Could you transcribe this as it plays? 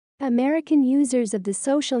American users of the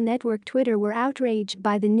social network Twitter were outraged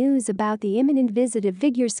by the news about the imminent visit of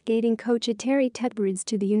figure skating coach Terry Tutberidze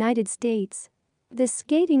to the United States. The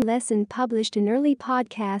skating lesson published an early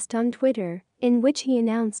podcast on Twitter, in which he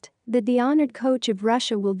announced that the honored coach of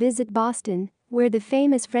Russia will visit Boston, where the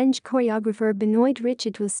famous French choreographer Benoit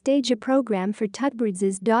Richet will stage a program for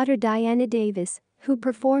Tutberidze's daughter Diana Davis, who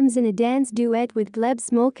performs in a dance duet with Gleb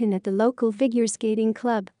Smolkin at the local figure skating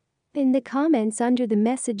club. In the comments under the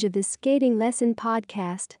message of the Skating Lesson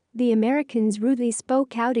podcast, the Americans rudely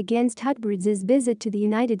spoke out against Tutberidze's visit to the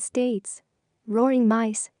United States. Roaring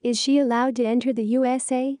mice, is she allowed to enter the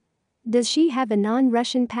USA? Does she have a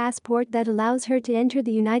non-Russian passport that allows her to enter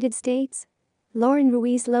the United States? Lauren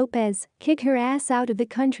Ruiz Lopez, kick her ass out of the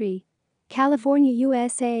country. California,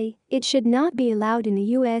 USA, it should not be allowed in the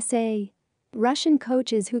USA. Russian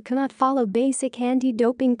coaches who cannot follow basic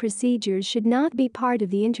anti-doping procedures should not be part of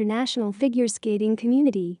the international figure skating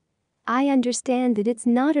community. I understand that it's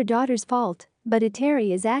not her daughter's fault, but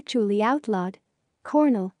Terry is actually outlawed.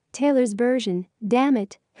 Cornell, Taylor's version, damn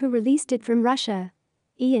it, who released it from Russia?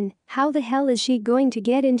 Ian, how the hell is she going to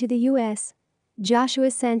get into the US? Joshua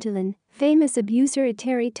Santolin, famous abuser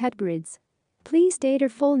Terry Tutberidze. Please state her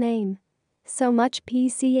full name. So much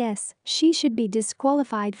PCS, she should be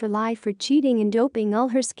disqualified for life for cheating and doping all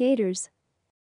her skaters.